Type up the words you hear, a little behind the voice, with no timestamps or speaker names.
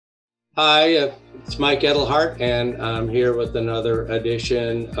Hi, it's Mike Edelhart, and I'm here with another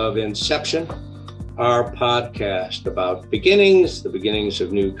edition of Inception, our podcast about beginnings, the beginnings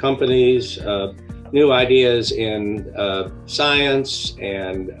of new companies, new ideas in science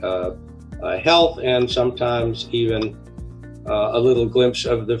and health, and sometimes even a little glimpse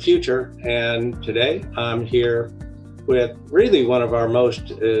of the future. And today I'm here with really one of our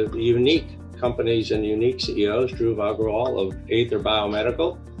most unique companies and unique CEOs, Dhruv Agrawal of Aether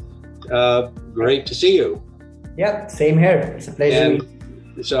Biomedical. Great to see you. Yeah, same here. It's a pleasure.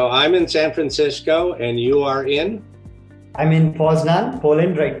 And so I'm in San Francisco and you are in? I'm in Poznan,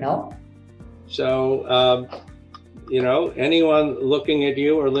 Poland right now. So, anyone looking at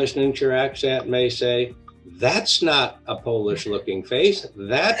you or listening to your accent may say, that's not a Polish looking face.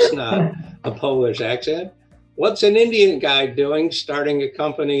 That's not a Polish accent. What's an Indian guy doing starting a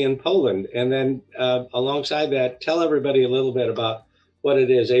company in Poland? And then alongside that, tell everybody a little bit about what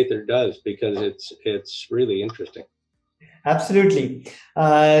it is Aether does, because it's really interesting. Absolutely.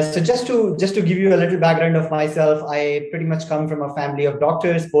 So just to give you a little background of myself, I pretty much come from a family of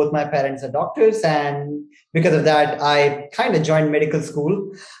doctors. Both my parents are doctors, and because of that, I kind of joined medical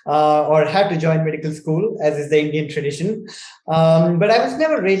school, or had to join medical school, as is the Indian tradition. But I was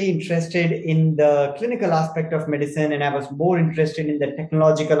never really interested in the clinical aspect of medicine, and I was more interested in the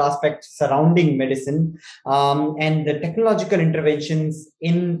technological aspect surrounding medicine, and the technological interventions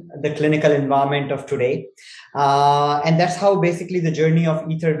in the clinical environment of today. And that's how basically the journey of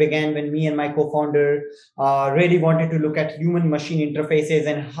Aether began, when me and my co-founder really wanted to look at human-machine interfaces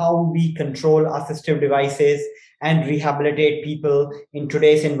and how we control assistive devices and rehabilitate people in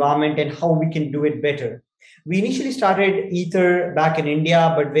today's environment and how we can do it better. We initially started Aether back in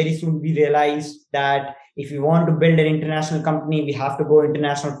India, but very soon we realized that if we want to build an international company, we have to go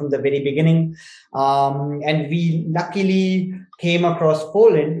international from the very beginning. And we luckily came across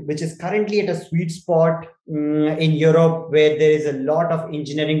Poland, which is currently at a sweet spot in Europe, where there is a lot of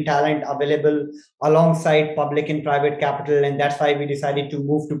engineering talent available alongside public and private capital. And that's why we decided to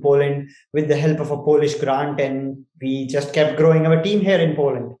move to Poland with the help of a Polish grant. And we just kept growing our team here in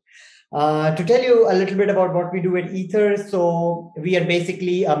Poland. To tell you a little bit about what we do at Aether, so we are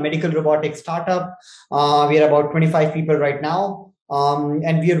basically a medical robotics startup. We are about 25 people right now.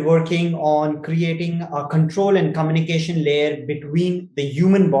 And we are working on creating a control and communication layer between the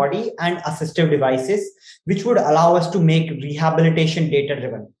human body and assistive devices, which would allow us to make rehabilitation data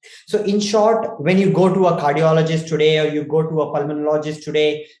driven. So in short, when you go to a cardiologist today or you go to a pulmonologist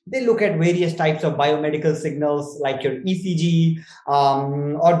today, they look at various types of biomedical signals like your ECG,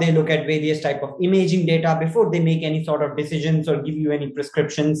 or they look at various type of imaging data before they make any sort of decisions or give you any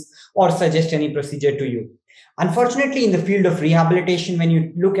prescriptions or suggest any procedure to you. Unfortunately, in the field of rehabilitation, when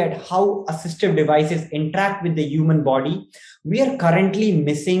you look at how assistive devices interact with the human body, we are currently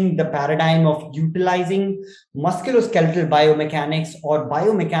missing the paradigm of utilizing musculoskeletal biomechanics or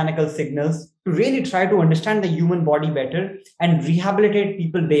biomechanical signals to really try to understand the human body better and rehabilitate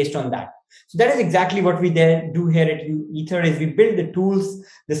people based on that. So that is exactly what we do here at Aether, is we build the tools,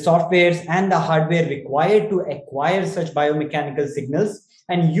 the softwares, and the hardware required to acquire such biomechanical signals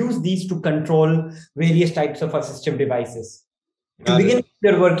and use these to control various types of assistive devices. To begin,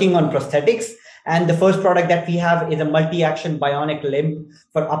 we're working on prosthetics. And the first product that we have is a multi-action bionic limb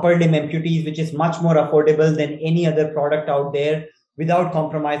for upper limb amputees, which is much more affordable than any other product out there without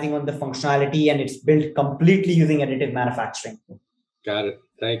compromising on the functionality. And it's built completely using additive manufacturing. Got it.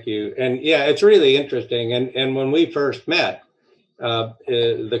 Thank you. And yeah, it's really interesting. And when we first met,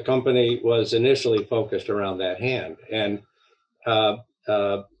 the company was initially focused around that hand. And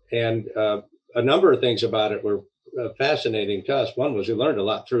a number of things about it were fascinating to us. One was we learned a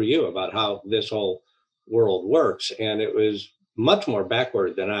lot through you about how this whole world works. And it was much more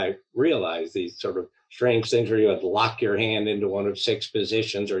backward than I realized. These sort of strange things where you had to lock your hand into one of 6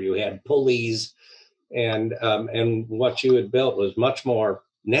 positions, or you had pulleys. And what you had built was much more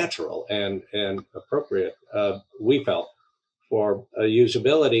natural and appropriate, we felt, for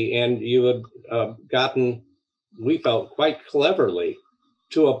usability. And you had gotten, we felt, quite cleverly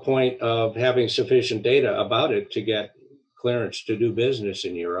to a point of having sufficient data about it to get clearance to do business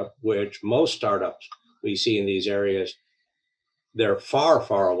in Europe, which most startups we see in these areas, they're far,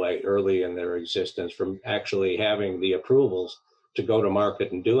 far away early in their existence from actually having the approvals to go to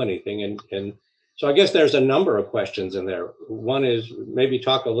market and do anything. And so I guess there's a number of questions in there. One is maybe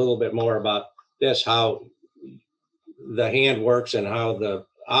talk a little bit more about this, how the hand works and how the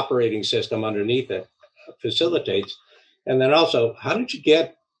operating system underneath it facilitates. And then also, how did you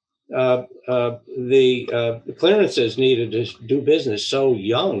get the clearances needed to do business so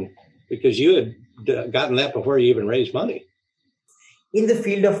young? Because you had gotten that before you even raised money. in the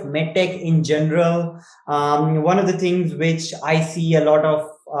field of medtech in general, one of the things which I see a lot of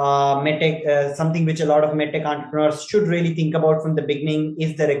medtech, something which a lot of medtech entrepreneurs should really think about from the beginning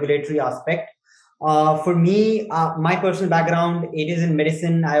is the regulatory aspect. For me, my personal background, it is in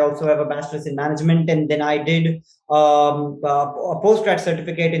medicine. I also have a bachelor's in management, and then I did a postgrad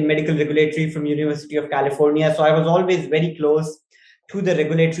certificate in medical regulatory from University of California. So I was always very close to the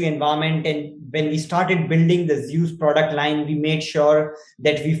regulatory environment. And when we started building the Zeus product line, we made sure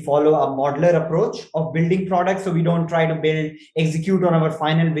that we follow a modular approach of building products. So we don't try to execute on our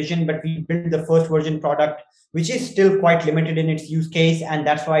final vision, but we build the first version product, which is still quite limited in its use case. And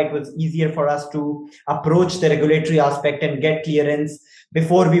that's why it was easier for us to approach the regulatory aspect and get clearance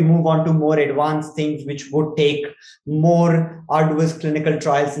before we move on to more advanced things, which would take more arduous clinical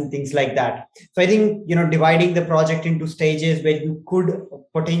trials and things like that. So I think, dividing the project into stages where you could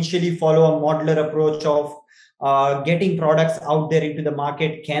potentially follow a modular approach of getting products out there into the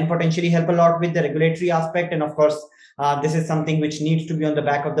market can potentially help a lot with the regulatory aspect. And of course, this is something which needs to be on the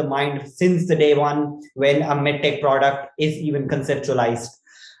back of the mind since the day one when a medtech product is even conceptualized.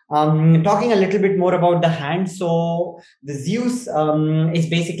 Talking a little bit more about the hand. So the Zeus is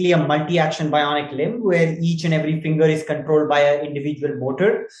basically a multi-action bionic limb where each and every finger is controlled by an individual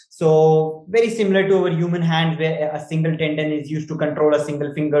motor. So very similar to our human hand where a single tendon is used to control a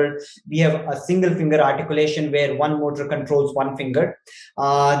single finger. We have a single finger articulation where one motor controls one finger.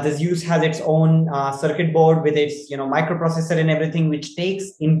 The Zeus has its own circuit board with its microprocessor and everything, which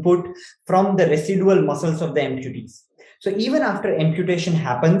takes input from the residual muscles of the amputees. So even after amputation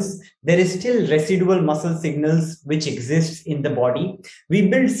happens, there is still residual muscle signals which exists in the body. We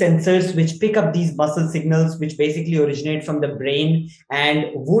build sensors which pick up these muscle signals, which basically originate from the brain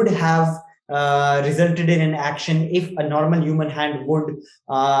and would have resulted in an action if a normal human hand would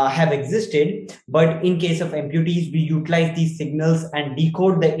have existed. But in case of amputees, we utilize these signals and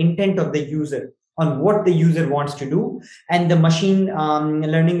decode the intent of the user on what the user wants to do. And the machine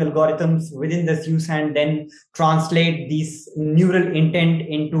learning algorithms within the Zeus hand then translate these neural intent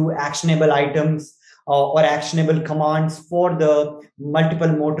into actionable items or actionable commands for the multiple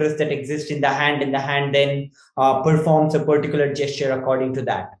motors that exist in the hand, and the hand then performs a particular gesture according to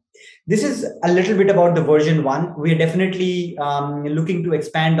that. This is a little bit about the version 1. We are definitely looking to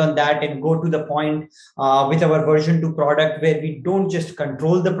expand on that and go to the point with our version 2 product where we don't just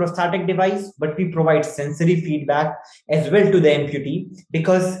control the prosthetic device, but we provide sensory feedback as well to the amputee,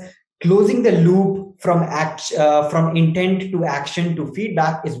 because closing the loop from intent to action to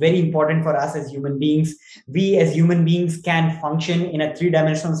feedback is very important for us as human beings. We as human beings can function in a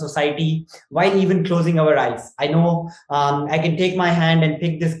 3-dimensional society while even closing our eyes. I know I can take my hand and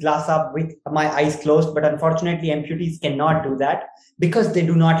pick this glass up with my eyes closed, but unfortunately amputees cannot do that because they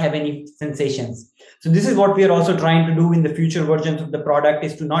do not have any sensations. So this is what we are also trying to do in the future versions of the product,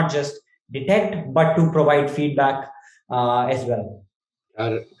 is to not just detect, but to provide feedback as well.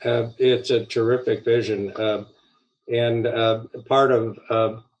 It's a terrific vision. And part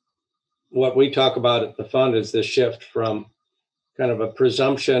of what we talk about at the fund is the shift from kind of a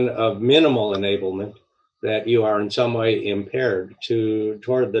presumption of minimal enablement, that you are in some way impaired,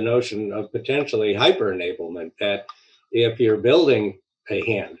 toward the notion of potentially hyper enablement, that if you're building a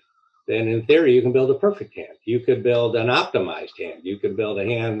hand, then in theory you can build a perfect hand. You could build an optimized hand. You could build a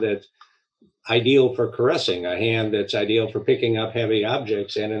hand that's ideal for caressing, a hand that's ideal for picking up heavy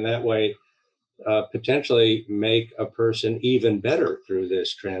objects, and in that way potentially make a person even better through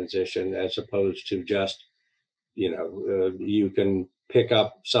this transition, as opposed to just, you can pick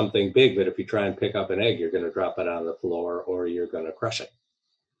up something big, but if you try and pick up an egg, you're going to drop it on the floor or you're going to crush it.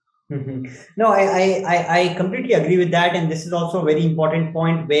 Mm-hmm. No, I completely agree with that. And this is also a very important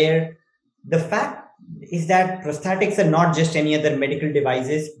point, where the fact is that prosthetics are not just any other medical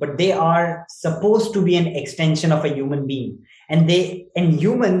devices, but they are supposed to be an extension of a human being. And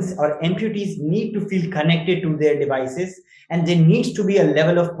humans or amputees need to feel connected to their devices, and there needs to be a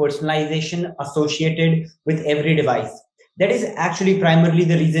level of personalization associated with every device. That is actually primarily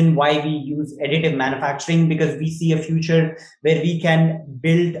the reason why we use additive manufacturing, because we see a future where we can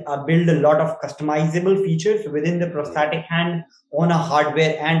build a lot of customizable features within the prosthetic hand on a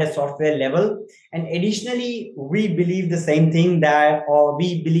hardware and a software level. And additionally, we believe the same thing, or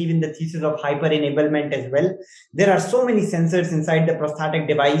we believe in the thesis of hyper enablement as well. There are so many sensors inside the prosthetic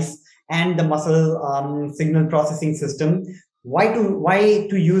device and the muscle signal processing system. Why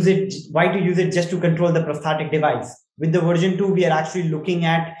to use it just to control the prosthetic device? With the version 2, we are actually looking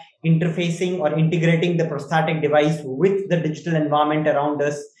at interfacing or integrating the prosthetic device with the digital environment around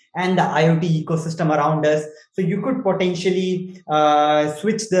us and the IoT ecosystem around us. So you could potentially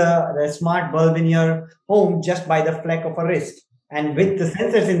switch the smart bulb in your home just by the flick of a wrist. And with the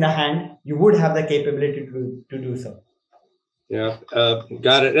sensors in the hand, you would have the capability to do so. Yeah,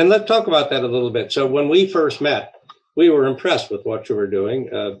 got it. And let's talk about that a little bit. So when we first met, we were impressed with what you were doing,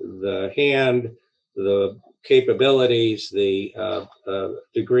 the hand, the capabilities, the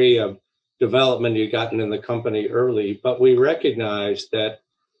degree of development you'd gotten in the company early. But we recognized that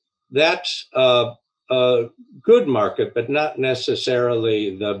that's a good market, but not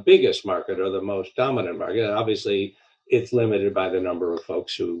necessarily the biggest market or the most dominant market. Obviously, it's limited by the number of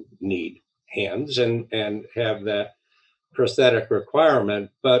folks who need hands and have that prosthetic requirement.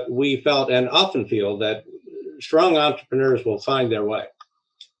 But we felt and often feel that strong entrepreneurs will find their way,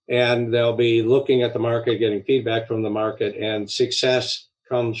 and they'll be looking at the market, getting feedback from the market, and success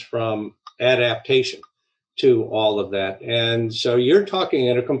comes from adaptation to all of that. And so you're talking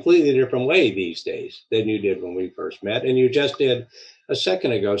in a completely different way these days than you did when we first met, and you just did a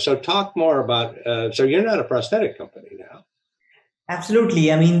second ago. So talk more about, so you're not a prosthetic company now.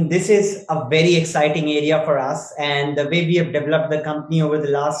 Absolutely. I mean, this is a very exciting area for us. And the way we have developed the company over the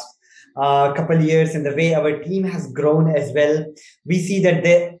last couple of years and the way our team has grown as well, we see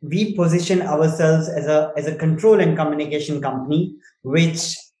that we position ourselves as a control and communication company,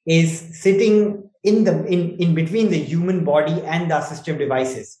 which is sitting in between the human body and the assistive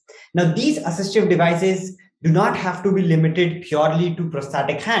devices. Now, these assistive devices do not have to be limited purely to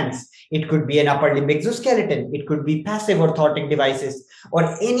prosthetic hands. It could be an upper limb exoskeleton. It could be passive orthotic devices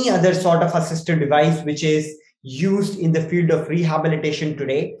or any other sort of assistive device which is used in the field of rehabilitation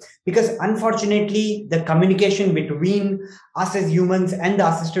today. Because unfortunately, the communication between us as humans and the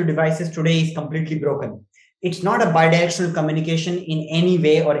assistive devices today is completely broken. It's not a bidirectional communication in any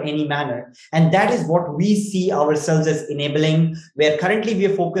way or any manner. And that is what we see ourselves as enabling, where currently we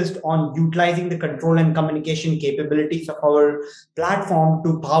are focused on utilizing the control and communication capabilities of our platform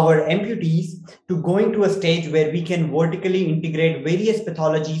to power amputees, to going to a stage where we can vertically integrate various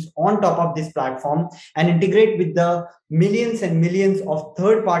pathologies on top of this platform and integrate with the millions and millions of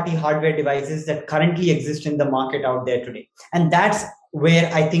third-party hardware devices that currently exist in the market out there today. And that's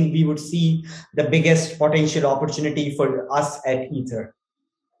where I think we would see the biggest potential opportunity for us at Aether.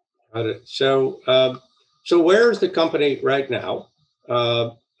 Got it. So, so where is the company right now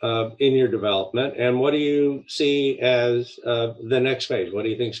in your development, and what do you see as the next phase? What do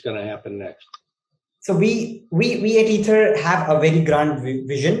you think is going to happen next? So we at Aether have a very grand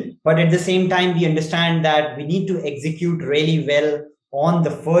vision, but at the same time, we understand that we need to execute really well on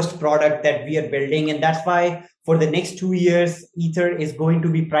the first product that we are building. And that's why for the next 2 years, Aether is going to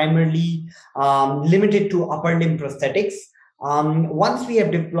be primarily limited to upper limb prosthetics. Once we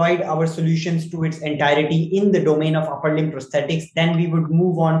have deployed our solutions to its entirety in the domain of upper limb prosthetics, then we would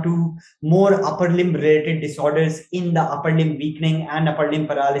move on to more upper limb related disorders in the upper limb weakening and upper limb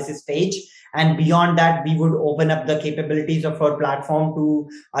paralysis stage. And beyond that, we would open up the capabilities of our platform to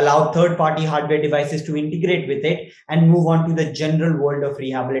allow third-party hardware devices to integrate with it and move on to the general world of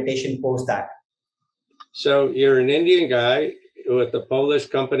rehabilitation post that. So you're an Indian guy with a Polish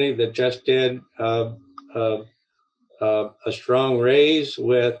company that just did a strong raise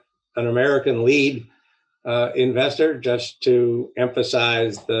with an American lead investor, just to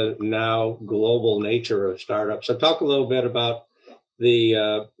emphasize the now global nature of startups. So talk a little bit about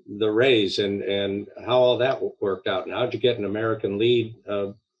the raise and how all that worked out, and how did you get an American lead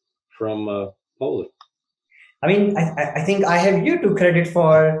from Poland? I mean, I think I have you to credit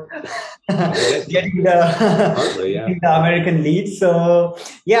for getting the American lead. So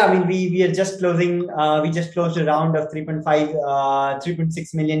yeah, I mean, we are just closing. We just closed a round of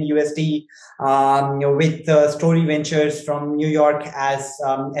 3.6 million USD with Story Ventures from New York as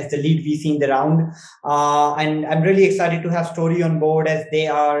the lead VC in the round. And I'm really excited to have Story on board, as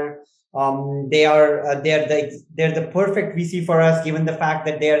they're the perfect VC for us, given the fact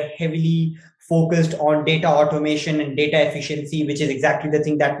that they are heavily focused on data automation and data efficiency, which is exactly the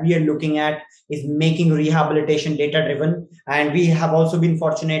thing that we are looking at, is making rehabilitation data driven. And we have also been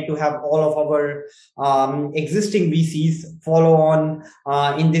fortunate to have all of our existing VCs follow on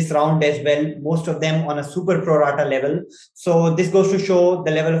in this round as well, most of them on a super pro rata level. So this goes to show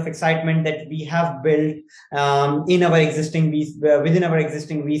the level of excitement that we have built within our existing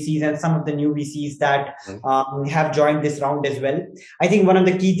VCs and some of the new VCs that have joined this round as well. I think one of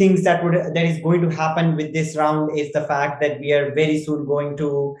the key things that is going to happen with this round is the fact that we are very soon going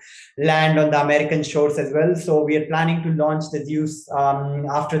to land on the American shores as well. So we are planning to launch the Zeus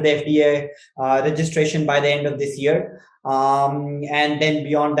after the FDA registration by the end of this year. And then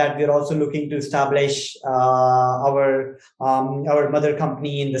beyond that, we're also looking to establish our mother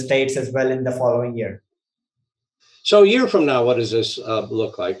company in the States as well in the following year. So a year from now, what does this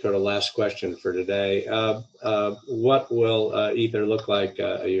look like? For the last question for today, what will Aether look like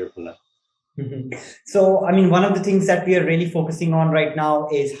a year from now? So, I mean, one of the things that we are really focusing on right now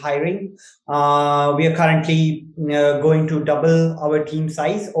is hiring. We are currently going to double our team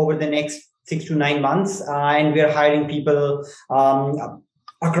size over the next 6 to 9 months, and we are hiring people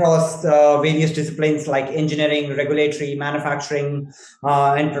across various disciplines like engineering, regulatory, manufacturing,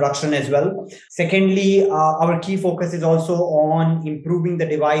 and production as well. Secondly, our key focus is also on improving the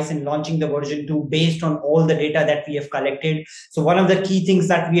device and launching the version 2 based on all the data that we have collected. So one of the key things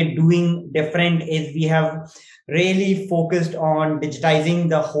that we are doing different is we have really focused on digitizing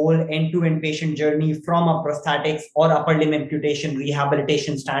the whole end-to-end patient journey from a prosthetics or upper limb amputation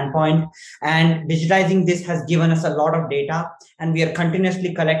rehabilitation standpoint. And digitizing this has given us a lot of data, and we are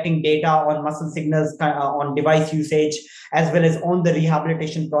continuously collecting data on muscle signals, on device usage, as well as on the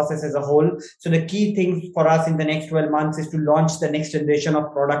rehabilitation process as a whole. So the key thing for us in the next 12 months is to launch the next generation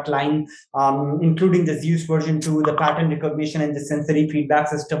of product line, including the Zeus version 2, the pattern recognition and the sensory feedback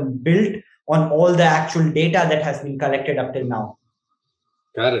system built on all the actual data that has been collected up till now.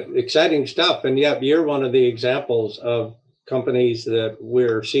 Got it. Exciting stuff. And yeah, you're one of the examples of companies that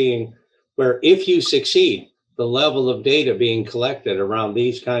we're seeing where if you succeed, the level of data being collected around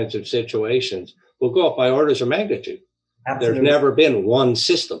these kinds of situations will go up by orders of magnitude. Absolutely. There's never been one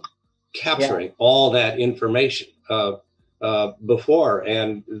system capturing all that information before,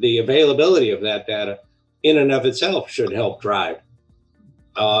 and the availability of that data in and of itself should help drive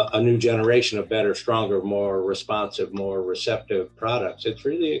a new generation of better, stronger, more responsive, more receptive products. It's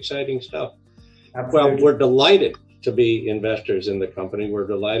really exciting stuff. Absolutely. Well, we're delighted to be investors in the company. We're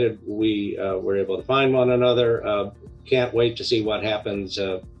delighted we were able to find one another. Can't wait to see what happens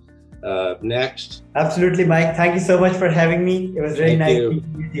next. Absolutely, Mike. Thank you so much for having me. It was really nice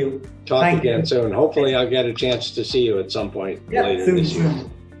meeting with you. Talk again soon. Hopefully I'll get a chance to see you at some point later this year.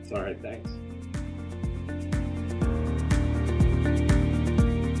 All right, thanks.